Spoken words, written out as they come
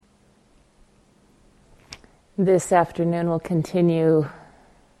This afternoon we'll continue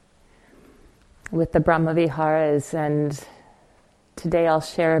with the Brahmaviharas, and today I'll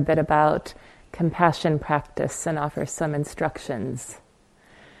share a bit about compassion practice and offer some instructions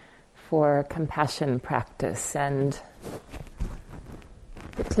for compassion practice. And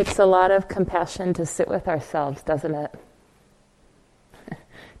it takes a lot of compassion to sit with ourselves, doesn't it? It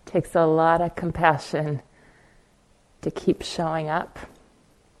takes a lot of compassion to keep showing up,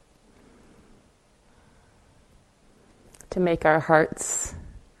 to make our hearts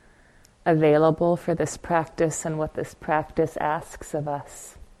available for this practice and what this practice asks of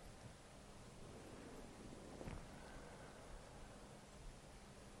us.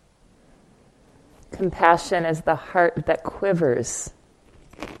 Compassion is the heart that quivers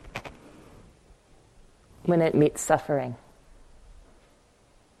when it meets suffering.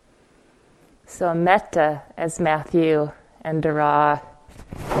 So metta, as Matthew and Dara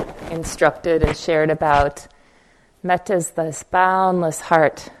instructed and shared about, metta is this boundless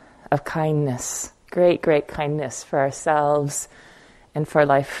heart of kindness, great, great kindness for ourselves and for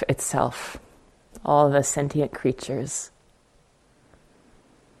life itself, all the sentient creatures.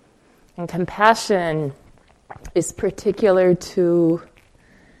 And compassion is particular to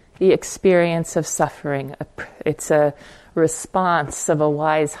the experience of suffering. It's a response of a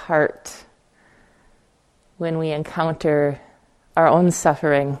wise heart when we encounter our own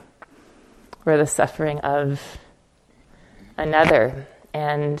suffering or the suffering of another.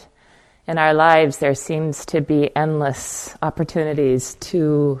 And in our lives there seems to be endless opportunities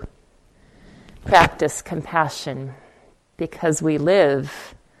to practice compassion because we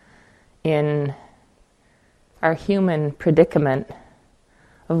live in our human predicament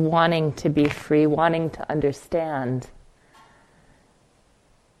of wanting to be free, wanting to understand,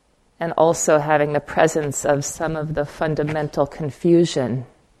 and also having the presence of some of the fundamental confusion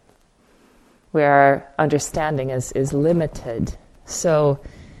where our understanding is limited. So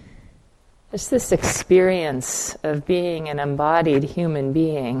it's this experience of being an embodied human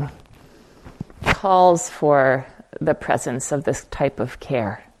being calls for the presence of this type of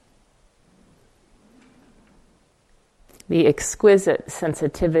care. The exquisite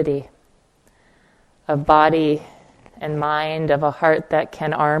sensitivity of body and mind, of a heart that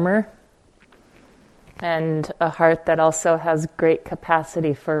can armor, and a heart that also has great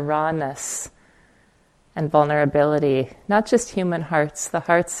capacity for rawness and vulnerability. Not just human hearts, the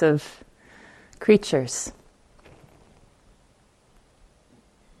hearts of creatures.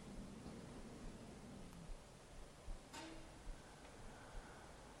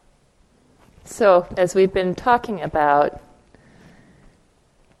 So, as we've been talking about,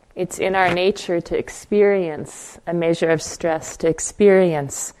 it's in our nature to experience a measure of stress, to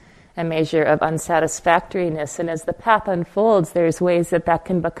experience a measure of unsatisfactoriness. And as the path unfolds, there's ways that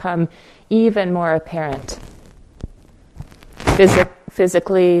can become even more apparent.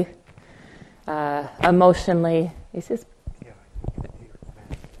 Physically, emotionally. Is this?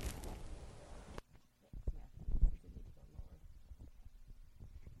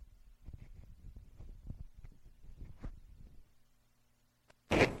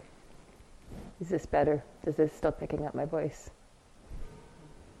 Is this better? Is this still picking up my voice?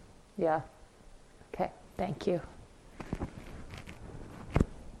 Yeah? Okay, thank you.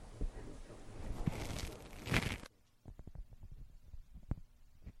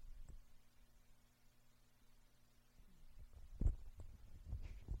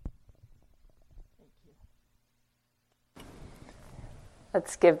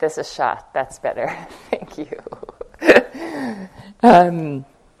 Let's give this a shot. That's better. Thank you.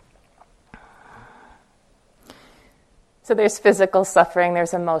 So there's physical suffering,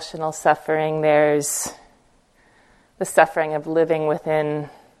 there's emotional suffering, there's the suffering of living within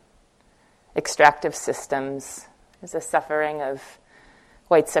extractive systems. There's the suffering of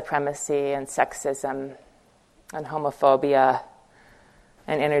white supremacy and sexism and homophobia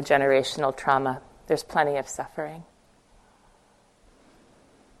and intergenerational trauma. There's plenty of suffering.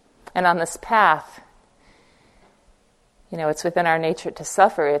 And on this path, it's within our nature to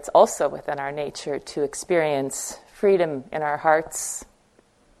suffer. It's also within our nature to experience freedom in our hearts,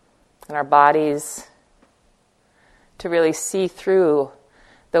 in our bodies, to really see through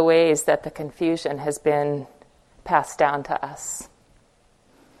the ways that the confusion has been passed down to us.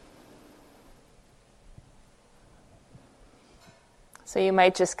 So you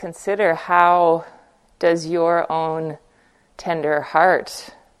might just consider, how does your own tender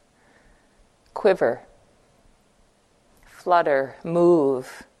heart quiver, flutter,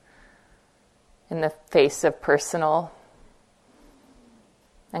 move in the face of personal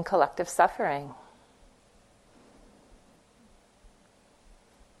and collective suffering?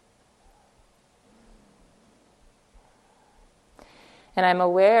 And I'm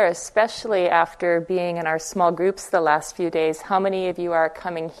aware, especially after being in our small groups the last few days, how many of you are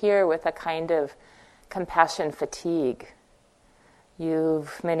coming here with a kind of compassion fatigue.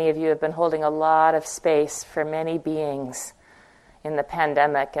 Many of you have been holding a lot of space for many beings in the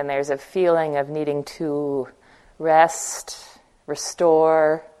pandemic, and there's a feeling of needing to rest,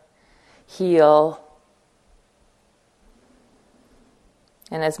 restore, heal.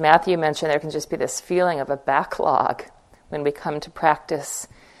 And as Matthew mentioned, there can just be this feeling of a backlog when we come to practice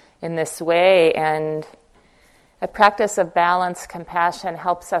in this way. And a practice of balanced compassion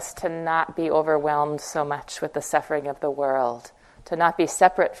helps us to not be overwhelmed so much with the suffering of the world, to not be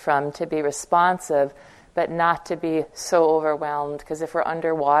separate from, to be responsive, but not to be so overwhelmed. Because if we're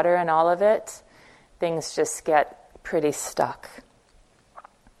underwater in all of it, things just get pretty stuck.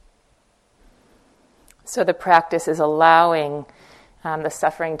 So the practice is allowing the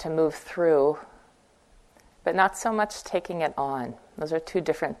suffering to move through, but not so much taking it on. Those are two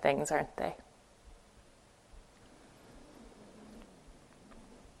different things, aren't they?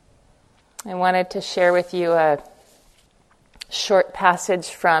 I wanted to share with you a short passage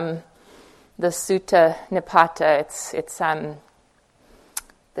from the Sutta Nipata. It's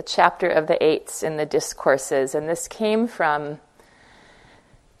the chapter of the eights in the discourses, and this came from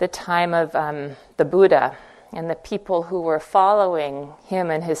the time of the Buddha, and the people who were following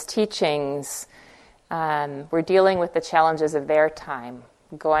him and his teachings were dealing with the challenges of their time,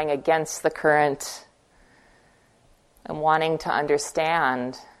 going against the current and wanting to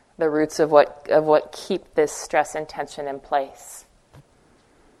understand the roots of what keep this stress and tension in place.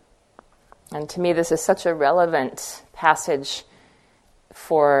 And to me, this is such a relevant passage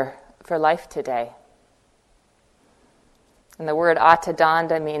for life today. And the word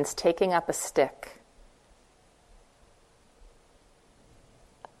atadanda means taking up a stick.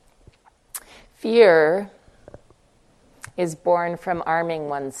 Fear is born from arming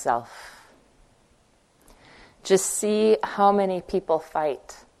oneself. Just see how many people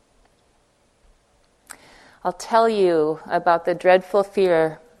fight. I'll tell you about the dreadful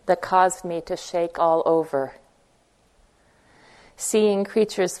fear that caused me to shake all over. Seeing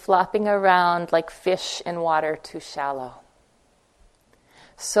creatures flopping around like fish in water too shallow.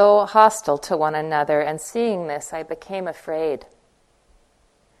 So hostile to one another, and seeing this, I became afraid.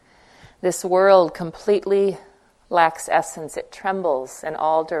 This world completely lacks essence. It trembles in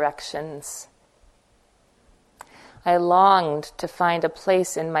all directions. I longed to find a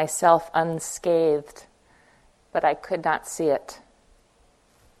place in myself unscathed, but I could not see it.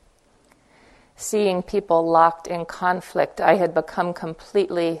 Seeing people locked in conflict, I had become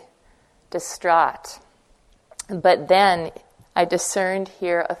completely distraught. But then I discerned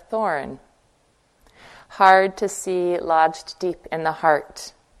here a thorn, hard to see, lodged deep in the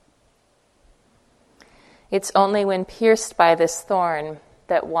heart. It's only when pierced by this thorn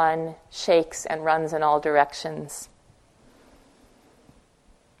that one shakes and runs in all directions.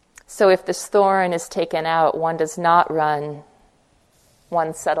 So if this thorn is taken out, one does not run,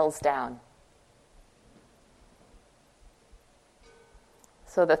 one settles down.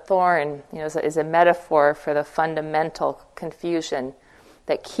 So the thorn, is a metaphor for the fundamental confusion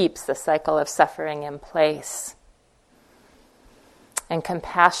that keeps the cycle of suffering in place. And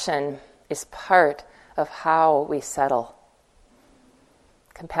compassion is part of how we settle.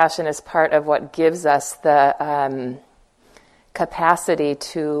 Compassion is part of what gives us the capacity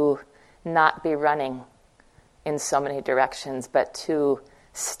to not be running in so many directions, but to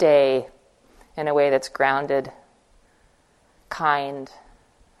stay in a way that's grounded, kind,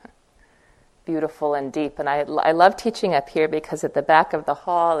 beautiful, and deep. And I love teaching up here because at the back of the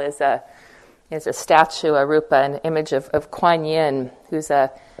hall is a statue, a rupa, an image of Kuan Yin, who's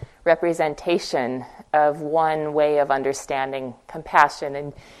a representation of one way of understanding compassion.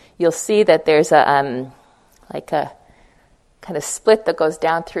 And you'll see that there's a kind of split that goes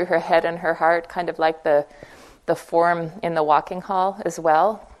down through her head and her heart, kind of like the form in the walking hall as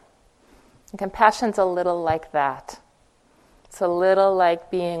well. And compassion's a little like that. It's a little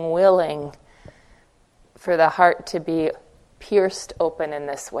like being willing for the heart to be pierced open in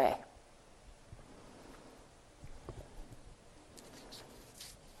this way.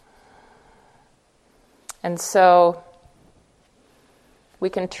 And so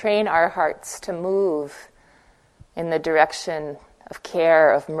we can train our hearts to move in the direction of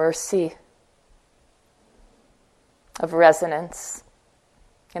care, of mercy, of resonance,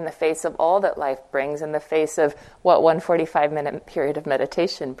 in the face of all that life brings, in the face of what one 45-minute period of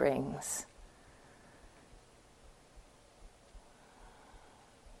meditation brings.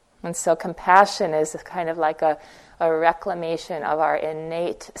 And so compassion is kind of like a reclamation of our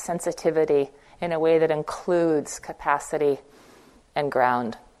innate sensitivity in a way that includes capacity and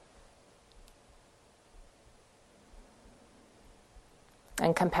ground.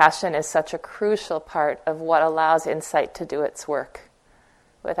 And compassion is such a crucial part of what allows insight to do its work.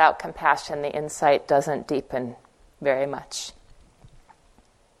 Without compassion, the insight doesn't deepen very much.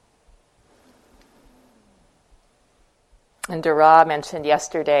 And Dara mentioned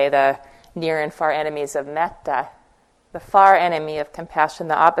yesterday the near and far enemies of metta. The far enemy of compassion,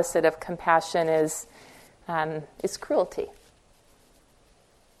 the opposite of compassion, is cruelty.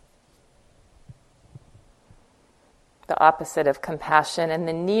 The opposite of compassion. And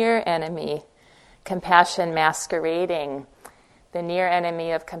the near enemy, compassion masquerading, the near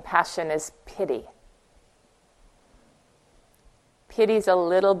enemy of compassion is pity. Pity's a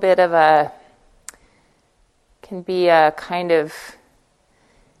little bit of can be a kind of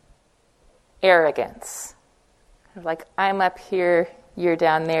arrogance. Like, I'm up here, you're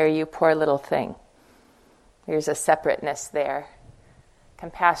down there, you poor little thing. There's a separateness there.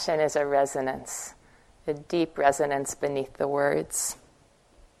 Compassion is a resonance, a deep resonance beneath the words.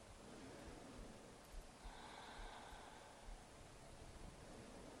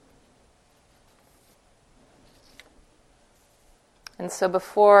 And so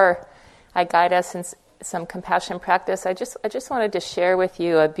before I guide us in some compassion practice, I just wanted to share with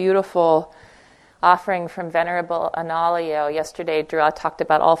you a beautiful offering from Venerable Analayo. Yesterday, Dra talked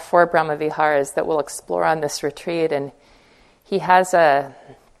about all 4 Brahmaviharas that we'll explore on this retreat, and he has a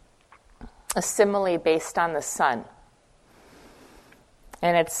simile based on the sun.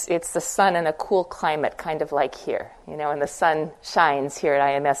 And it's the sun in a cool climate, kind of like here. You know, when the sun shines here at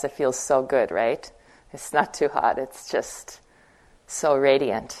IMS, it feels so good, right? It's not too hot. It's just so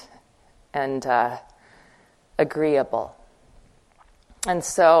radiant and agreeable. And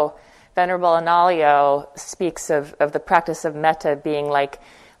so Venerable Analayo speaks of the practice of metta being like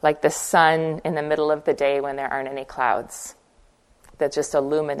the sun in the middle of the day when there aren't any clouds, that just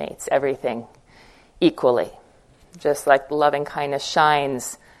illuminates everything equally, just like loving kindness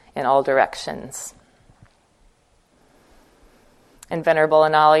shines in all directions. And Venerable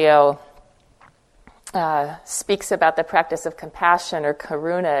Analayo speaks about the practice of compassion or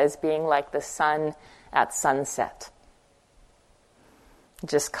karuna as being like the sun at sunset,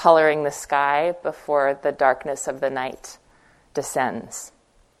 just coloring the sky before the darkness of the night descends.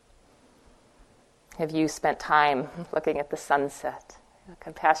 Have you spent time looking at the sunset?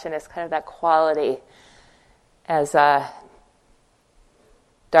 Compassion is kind of that quality as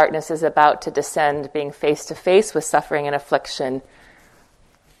darkness is about to descend, being face to face with suffering and affliction.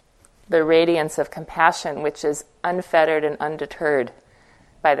 The radiance of compassion, which is unfettered and undeterred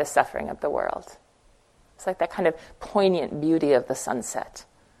by the suffering of the world. It's like that kind of poignant beauty of the sunset,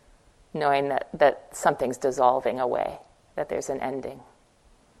 knowing that something's dissolving away, that there's an ending.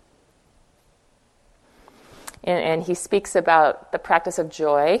 And he speaks about the practice of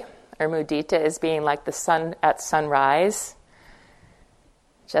joy, or mudita, as being like the sun at sunrise,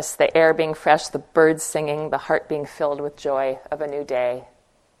 just the air being fresh, the birds singing, the heart being filled with joy of a new day.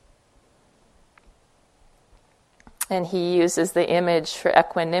 And he uses the image for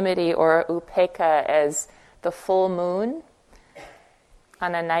equanimity or upekkha as the full moon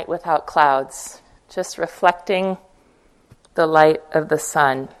on a night without clouds, just reflecting the light of the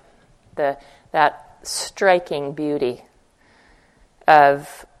sun, that striking beauty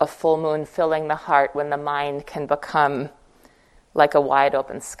of a full moon filling the heart when the mind can become like a wide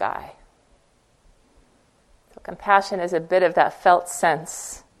open sky. So compassion is a bit of that felt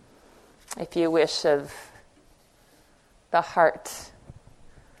sense, if you wish, of the heart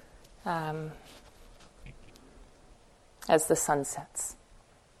as the sun sets.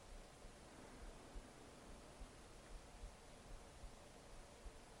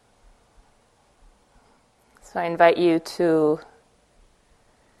 So I invite you to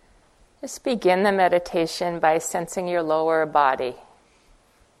just begin the meditation by sensing your lower body.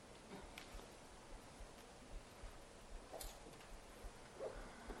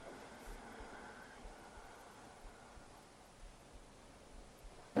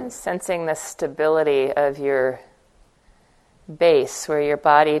 And sensing the stability of your base, where your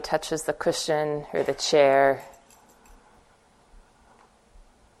body touches the cushion or the chair.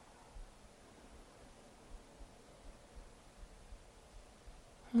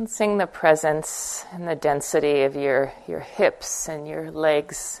 And sing the presence and the density of your hips and your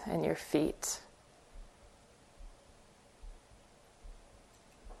legs and your feet.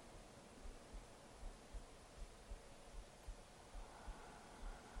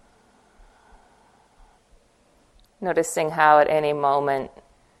 Noticing how at any moment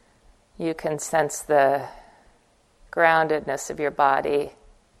you can sense the groundedness of your body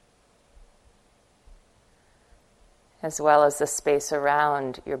as well as the space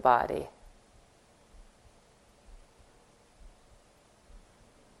around your body.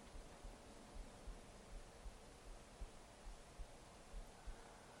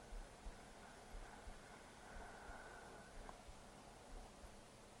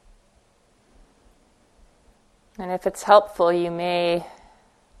 And if it's helpful, you may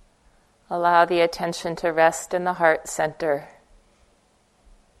allow the attention to rest in the heart center.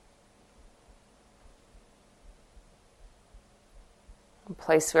 A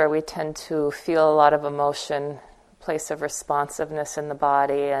place where we tend to feel a lot of emotion, a place of responsiveness in the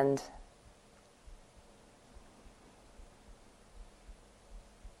body, and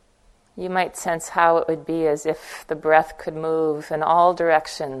you might sense how it would be as if the breath could move in all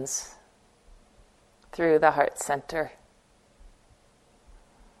directions through the heart center.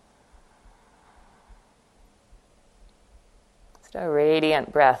 Just a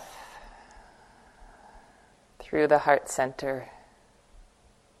radiant breath through the heart center.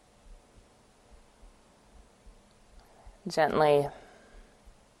 Gently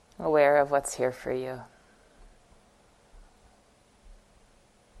aware of what's here for you.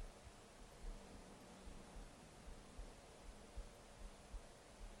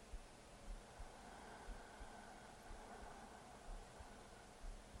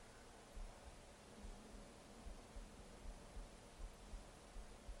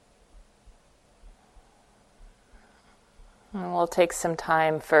 And we'll take some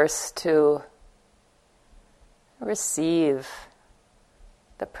time first to receive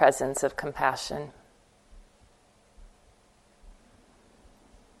the presence of compassion.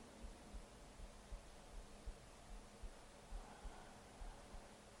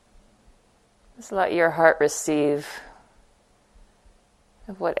 Just let your heart receive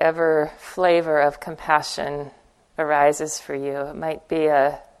whatever flavor of compassion arises for you. It might be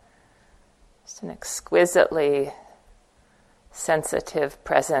just an exquisitely sensitive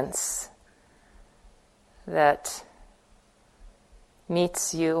presence that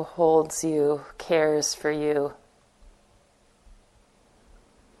meets you, holds you, cares for you.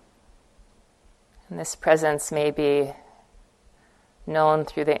 And this presence may be known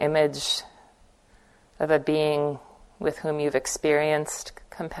through the image of a being with whom you've experienced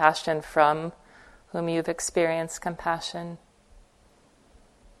compassion, from whom you've experienced compassion.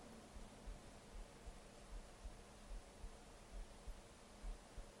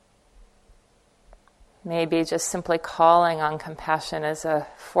 Maybe just simply calling on compassion as a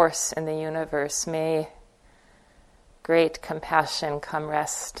force in the universe. May great compassion come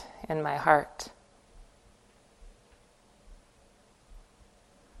rest in my heart.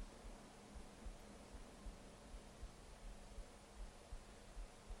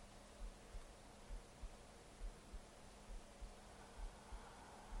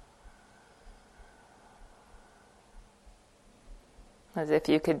 As if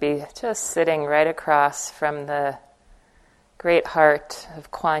you could be just sitting right across from the great heart of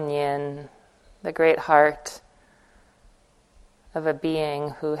Kuan Yin, the great heart of a being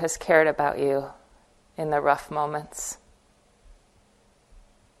who has cared about you in the rough moments.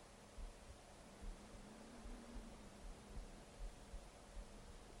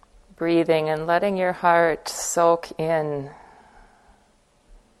 Breathing and letting your heart soak in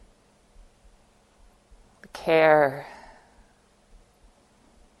the care,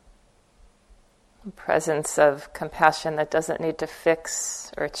 the presence of compassion that doesn't need to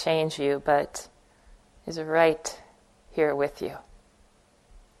fix or change you, but is right here with you.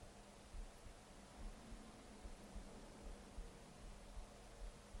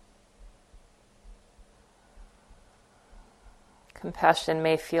 Compassion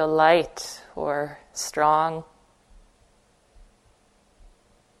may feel light or strong.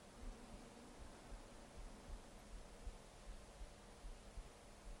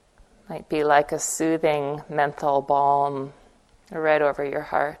 Might be like a soothing menthol balm right over your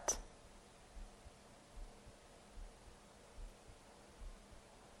heart.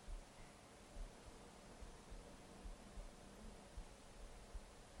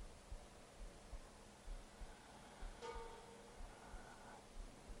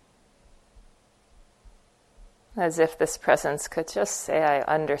 As if this presence could just say, I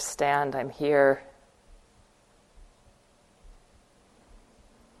understand, I'm here.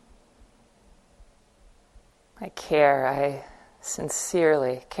 I care, I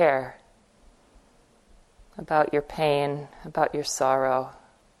sincerely care about your pain, about your sorrow.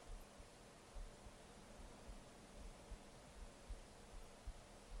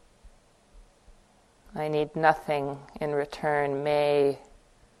 I need nothing in return. May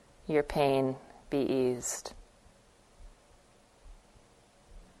your pain be eased.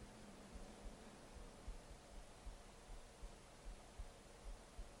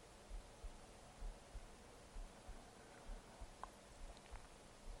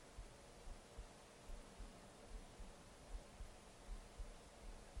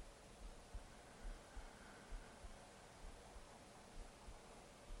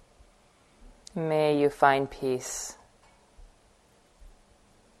 May you find peace.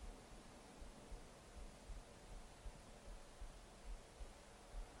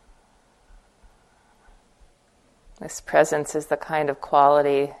 This presence is the kind of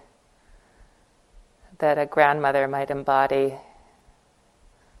quality that a grandmother might embody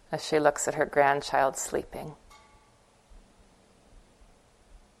as she looks at her grandchild sleeping.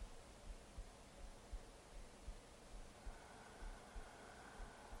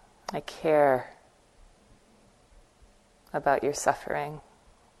 I care about your suffering.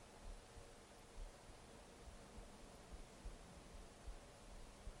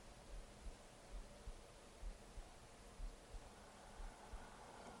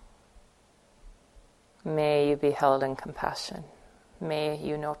 May you be held in compassion. May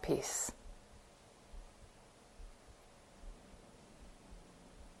you know peace.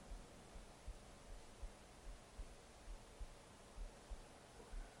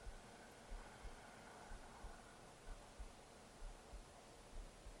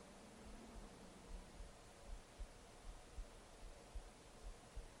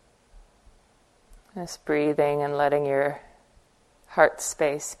 Just breathing and letting your heart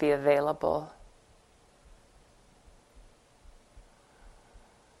space be available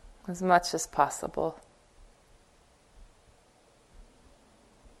as much as possible.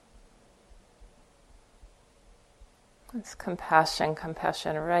 It's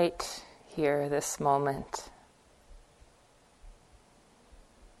compassion right here, this moment.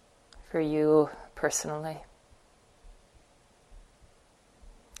 For you personally.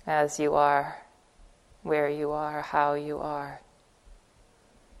 As you are, where you are, how you are.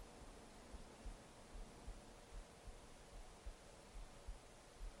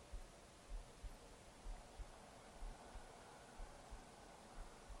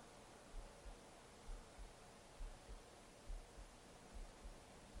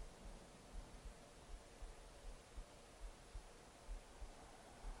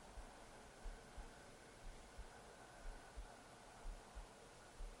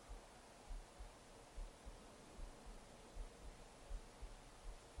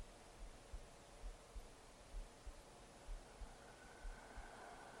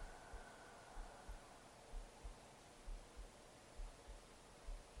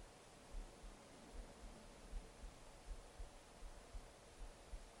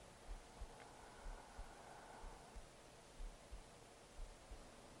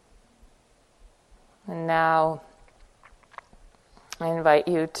 And now I invite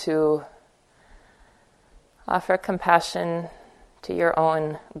you to offer compassion to your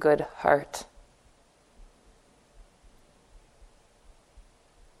own good heart.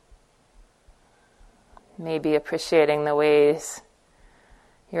 Maybe appreciating the ways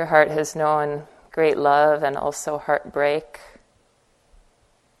your heart has known great love and also heartbreak.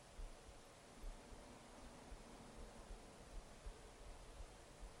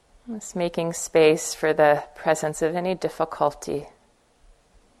 Just making space for the presence of any difficulty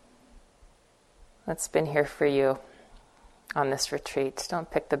that's been here for you on this retreat. Don't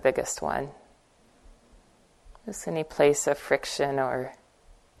pick the biggest one. Just any place of friction or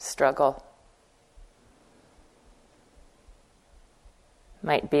struggle.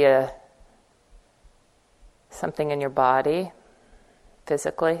 Might be something in your body,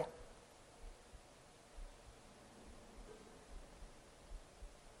 physically.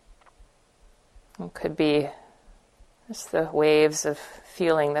 It could be just the waves of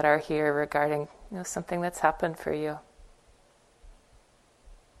feeling that are here regarding something that's happened for you.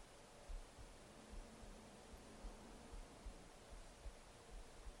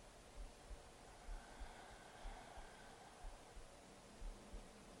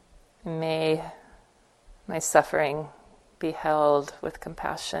 May my suffering be held with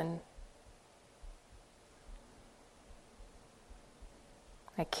compassion.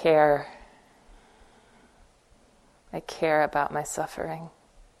 I care about my suffering.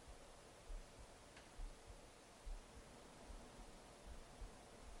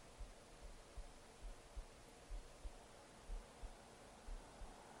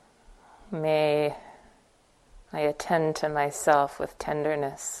 May I attend to myself with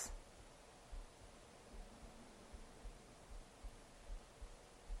tenderness.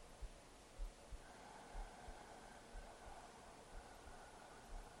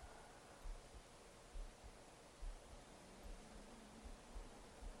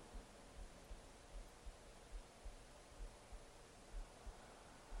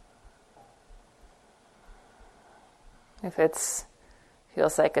 If it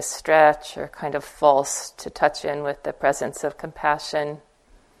feels like a stretch or kind of false to touch in with the presence of compassion,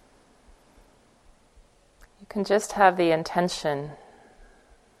 you can just have the intention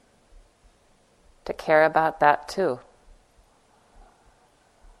to care about that too.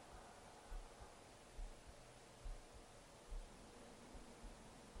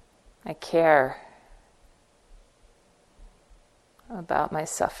 I care about my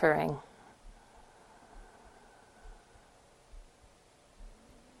suffering.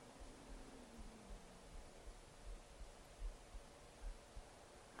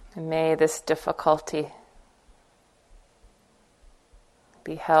 And may this difficulty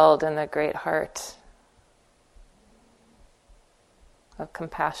be held in the great heart of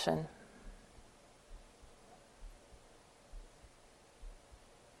compassion.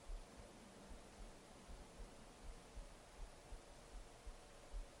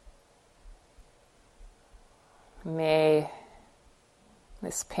 May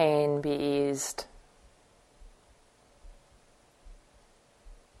this pain be eased.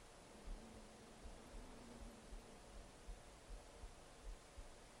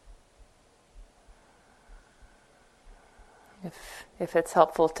 If it's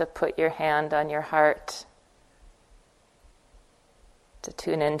helpful to put your hand on your heart, to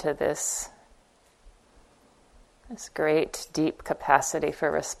tune into this great, deep capacity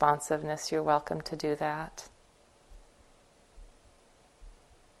for responsiveness, you're welcome to do that.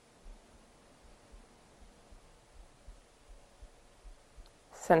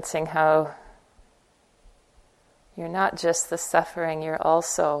 Sensing how you're not just the suffering, you're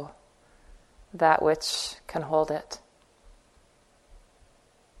also that which can hold it.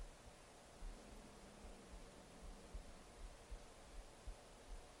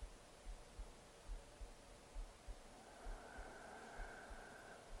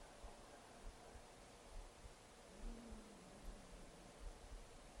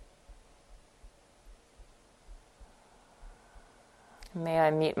 May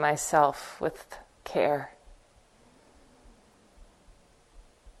I meet myself with care.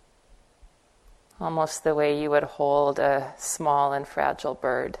 Almost the way you would hold a small and fragile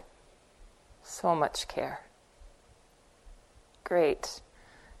bird. So much care. Great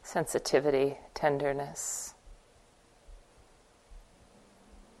sensitivity, tenderness.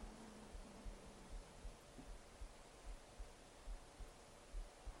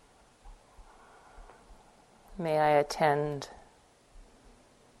 May I attend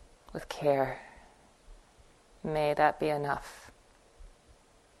with care. May that be enough.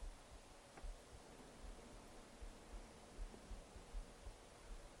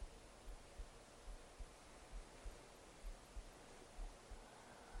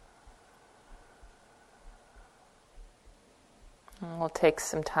 And we'll take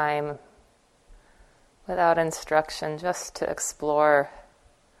some time without instruction just to explore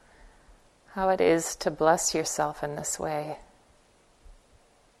how it is to bless yourself in this way.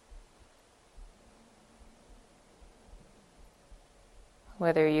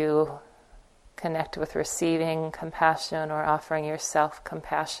 Whether you connect with receiving compassion or offering yourself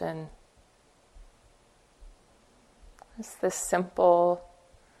compassion, it's this simple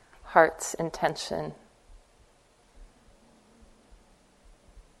heart's intention.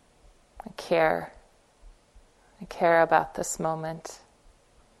 I care about this moment.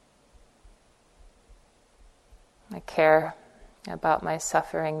 I care about my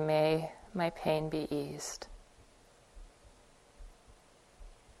suffering. May my pain be eased.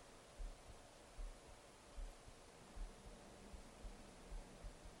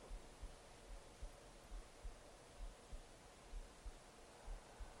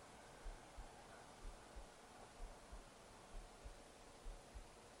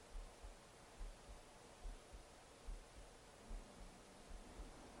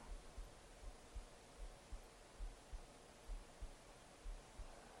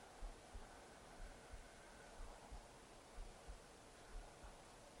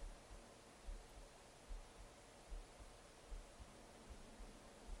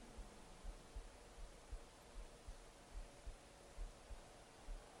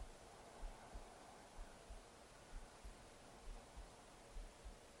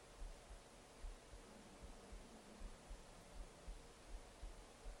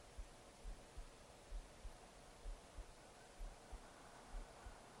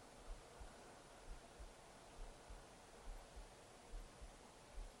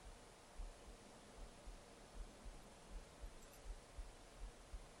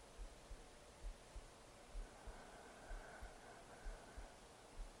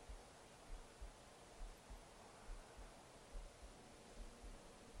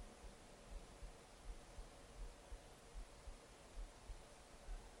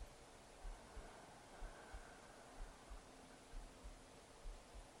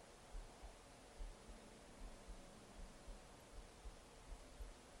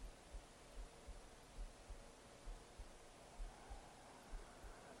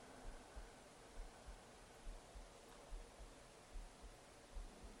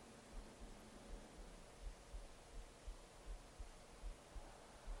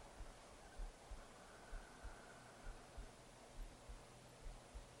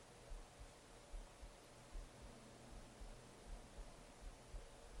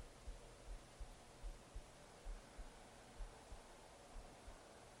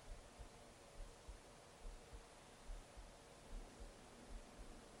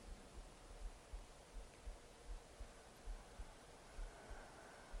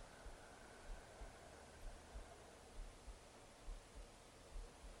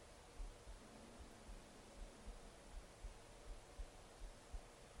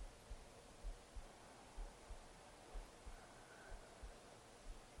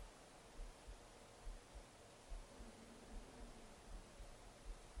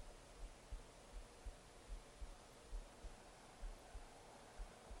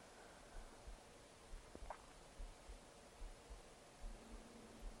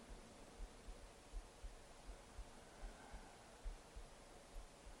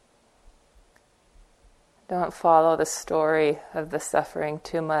 Don't follow the story of the suffering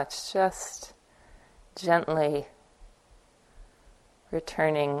too much. Just gently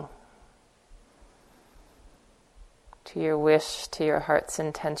returning to your wish, to your heart's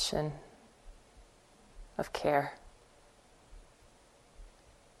intention of care.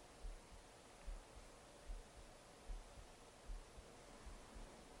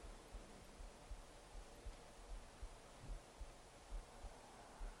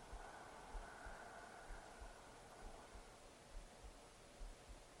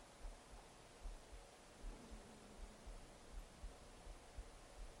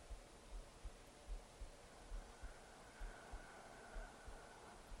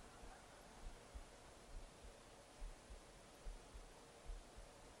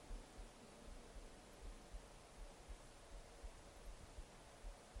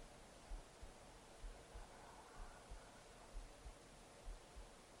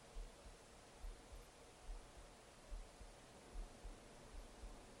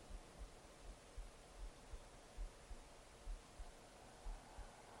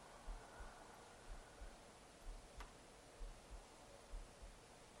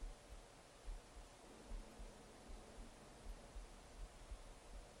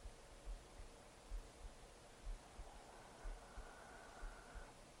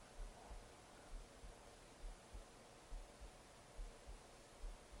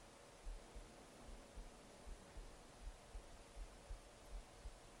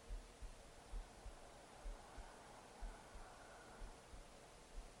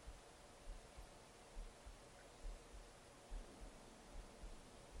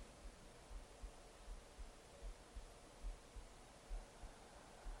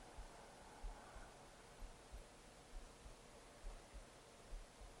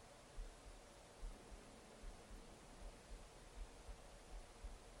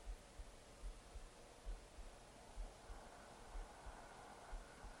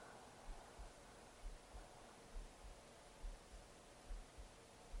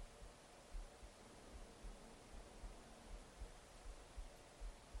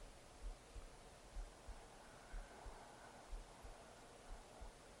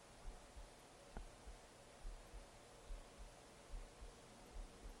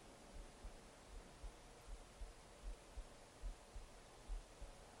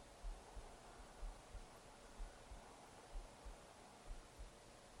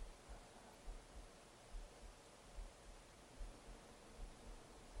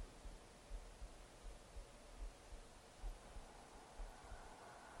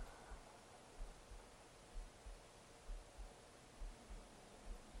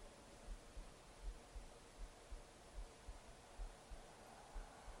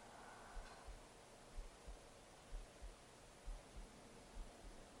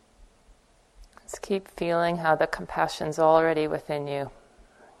 Just keep feeling how the compassion's already within you.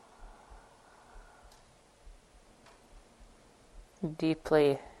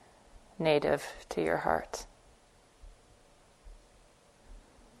 Deeply native to your heart.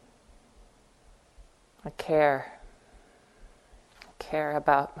 I care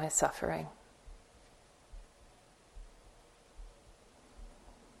about my suffering.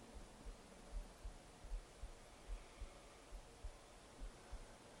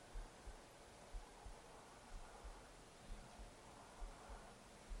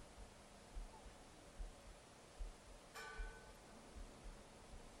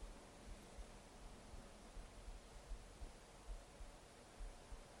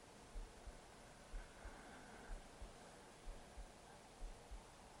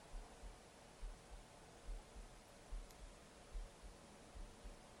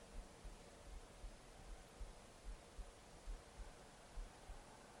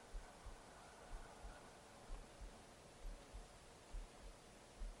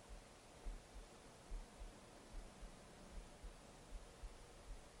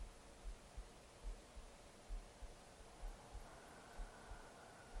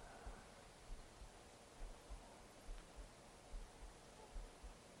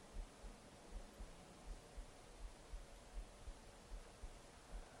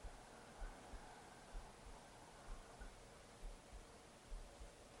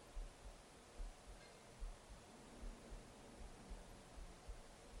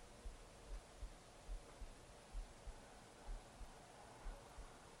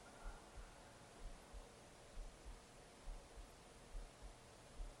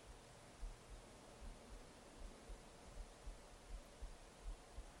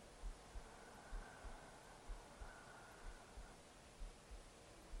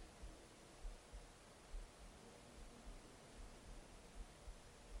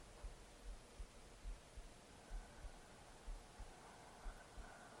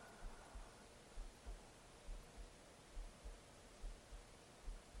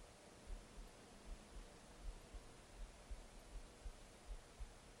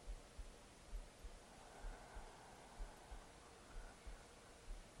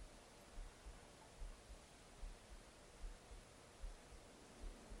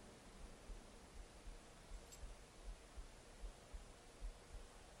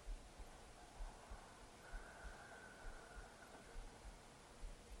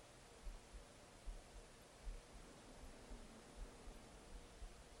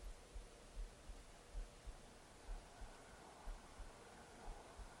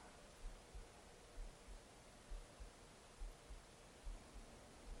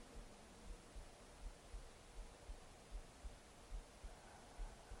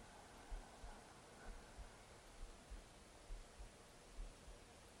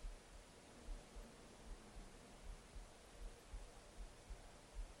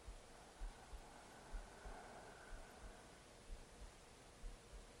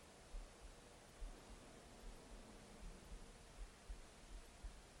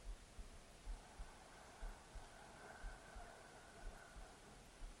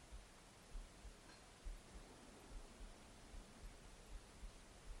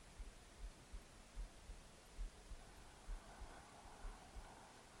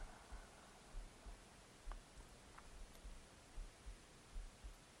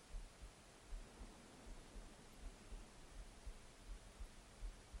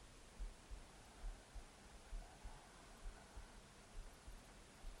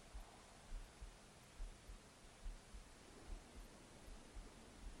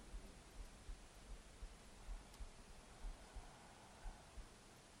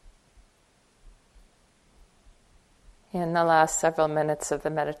 In the last several minutes of the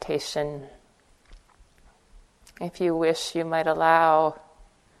meditation, if you wish, you might allow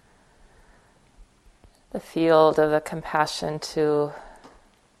the field of the compassion to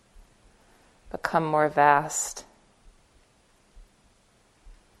become more vast.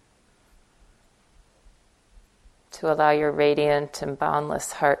 To allow your radiant and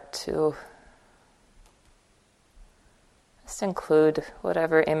boundless heart to just include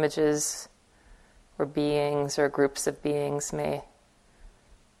whatever images or beings or groups of beings may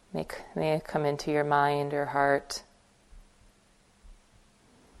come into your mind or heart.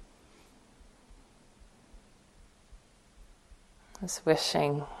 Just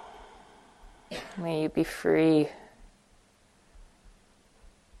wishing, may you be free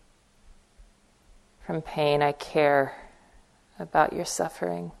from pain. I care about your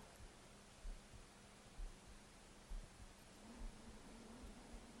suffering.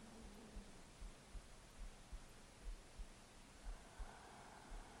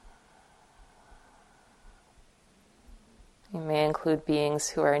 You may include beings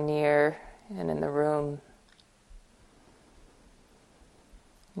who are near and in the room.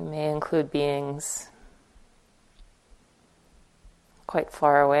 You may include beings quite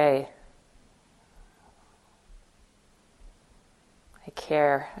far away. I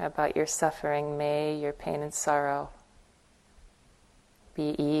care about your suffering. May your pain and sorrow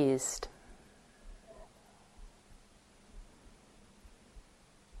be eased.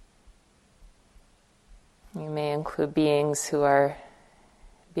 You may include beings who are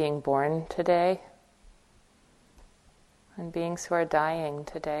being born today and beings who are dying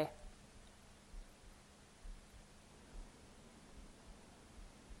today.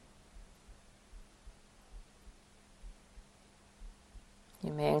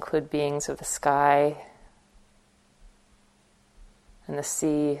 You may include beings of the sky and the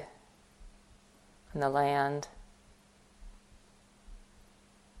sea and the land.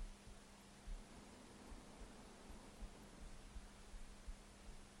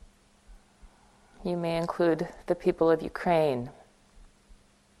 You may include the people of Ukraine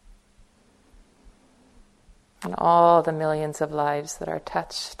and all the millions of lives that are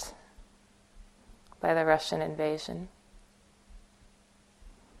touched by the Russian invasion.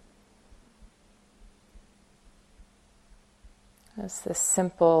 As this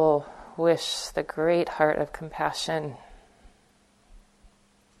simple wish, the great heart of compassion,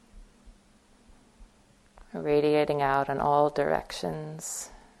 radiating out in all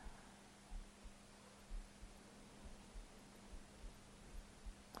directions.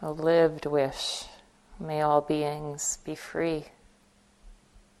 A lived wish, may all beings be free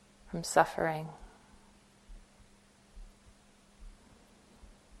from suffering.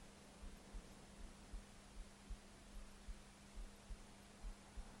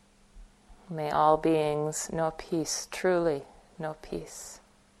 May all beings know peace, truly know peace.